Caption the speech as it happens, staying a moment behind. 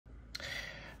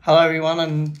Hello everyone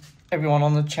and everyone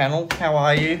on the channel, how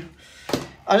are you?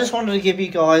 I just wanted to give you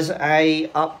guys a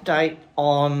update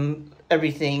on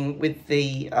everything with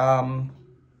the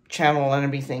channel and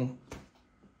everything.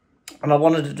 And I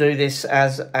wanted to do this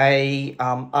as a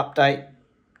update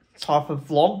type of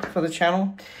vlog for the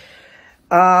channel.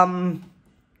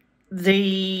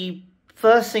 The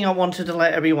first thing I wanted to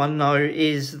let everyone know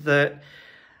is that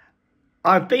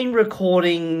I've been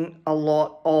recording a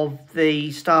lot of the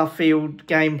Starfield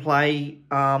gameplay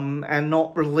and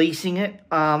not releasing it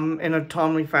in a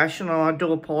timely fashion, and I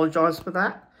do apologise for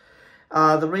that.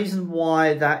 The reason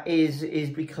why that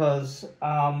is because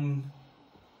I've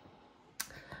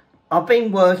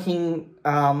been working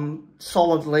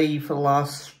solidly for the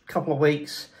last couple of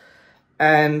weeks,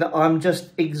 and I'm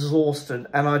just exhausted,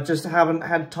 and I just haven't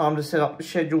had time to set up the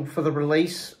schedule for the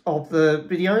release of the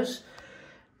videos.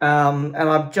 And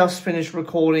I've just finished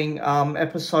recording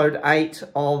episode 8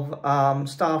 of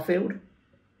Starfield.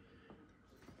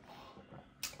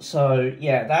 So,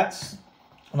 yeah, that's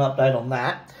an update on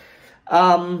that.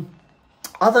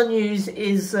 Other news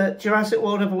is that Jurassic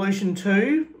World Evolution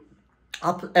 2,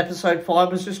 episode 5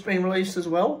 has just been released as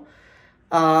well.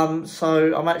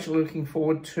 So I'm actually looking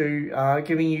forward to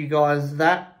giving you guys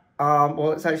that.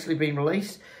 Well, it's actually been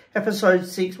released. Episode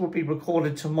 6 will be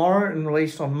recorded tomorrow and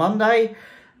released on Monday.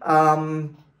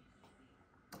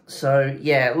 So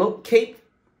yeah, look, keep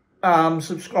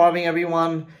subscribing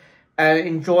everyone, and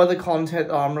enjoy the content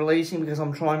that I'm releasing, because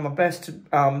I'm trying my best to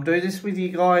do this with you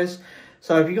guys.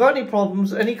 So if you got any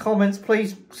problems, any comments,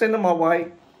 please send them my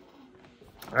way,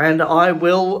 and I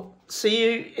will see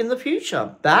you in the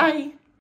future. Bye.